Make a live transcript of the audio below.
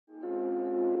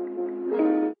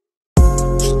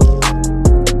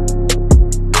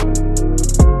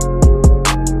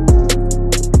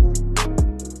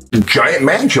giant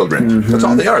man children. That's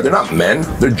all they are. They're not men.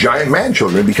 They're giant man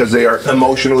children because they are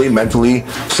emotionally, mentally,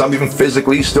 some even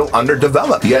physically still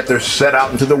underdeveloped. Yet they're set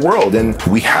out into the world, and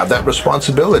we have that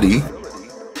responsibility.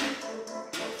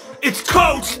 It's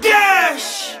Coach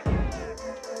Dash!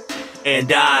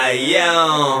 And I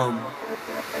am.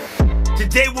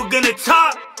 Today we're gonna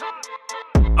talk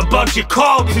about your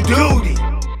call to duty.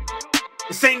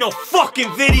 This ain't no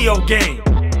fucking video game.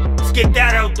 Let's get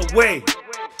that out the way.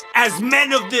 As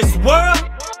men of this world,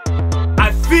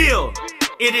 I feel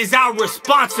it is our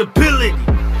responsibility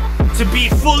to be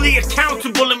fully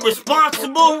accountable and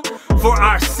responsible for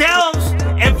ourselves,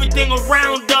 everything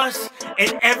around us,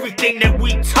 and everything that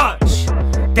we touch.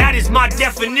 That is my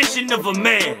definition of a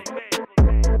man.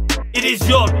 It is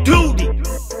your duty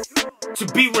to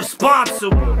be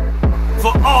responsible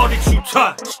for all that you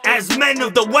touch. As men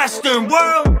of the Western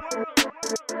world,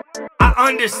 I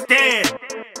understand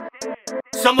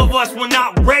some of us were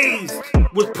not raised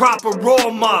with proper role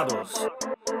models.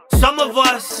 Some of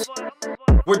us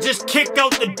were just kicked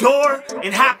out the door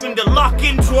and happened to luck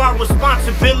into our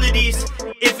responsibilities,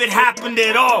 if it happened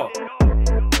at all.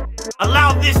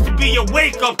 Allow this to be your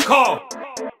wake-up call,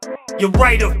 your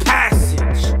rite of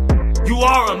passage. You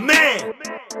are a man,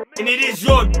 and it is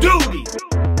your duty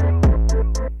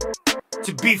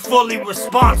to be fully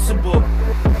responsible.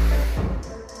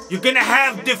 You're gonna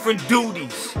have different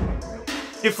duties,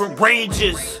 different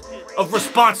ranges of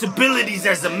responsibilities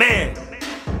as a man.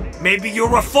 Maybe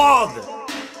you're a father.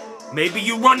 Maybe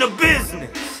you run a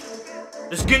business.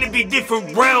 There's gonna be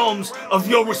different realms of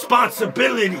your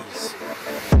responsibilities.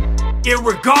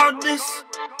 Irregardless,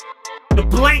 the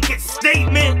blanket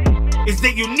statement is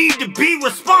that you need to be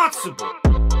responsible.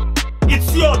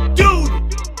 It's your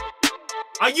duty.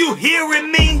 Are you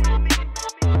hearing me?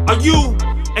 Are you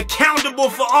accountable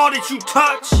for all that you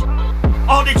touch?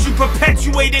 All that you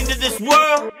perpetuate into this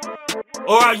world?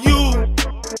 Or are you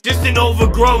just an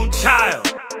overgrown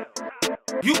child?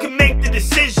 You can make the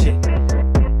decision.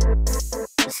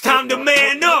 It's time to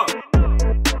man up.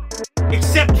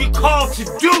 Accept your call to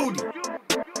duty.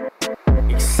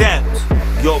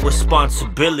 Accept your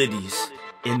responsibilities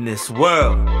in this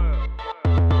world.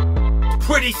 It's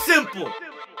pretty simple.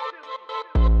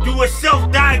 Do a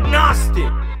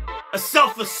self-diagnostic, a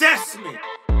self-assessment,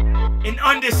 and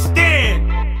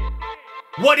understand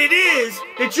what it is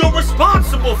that you're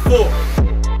responsible for,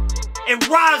 and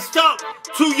rise up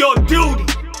to your duty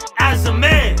as a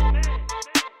man.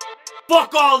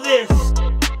 Fuck all this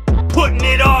putting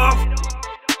it off,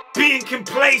 being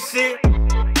complacent.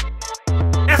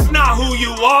 That's not who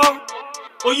you are,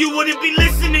 or you wouldn't be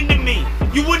listening to me.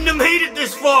 You wouldn't have made it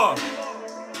this far.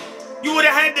 You would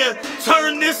have had to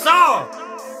turn this off.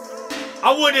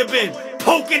 I would have been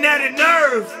poking at a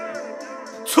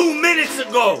nerve 2 minutes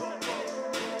ago.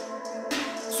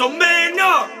 So man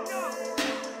up.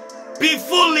 Be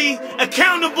fully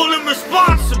accountable and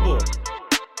responsible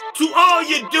to all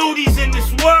your duties in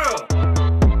this world.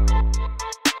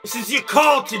 This is your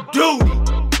call to duty.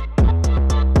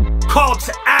 Call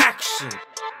to action.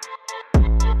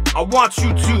 I want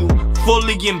you to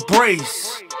fully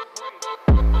embrace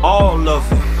all of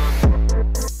it.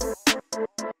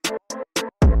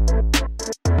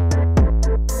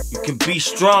 You can be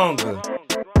stronger.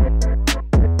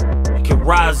 You can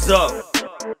rise up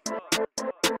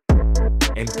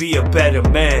and be a better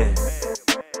man.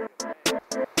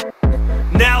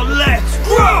 Now let's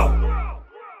grow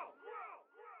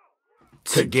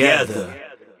together.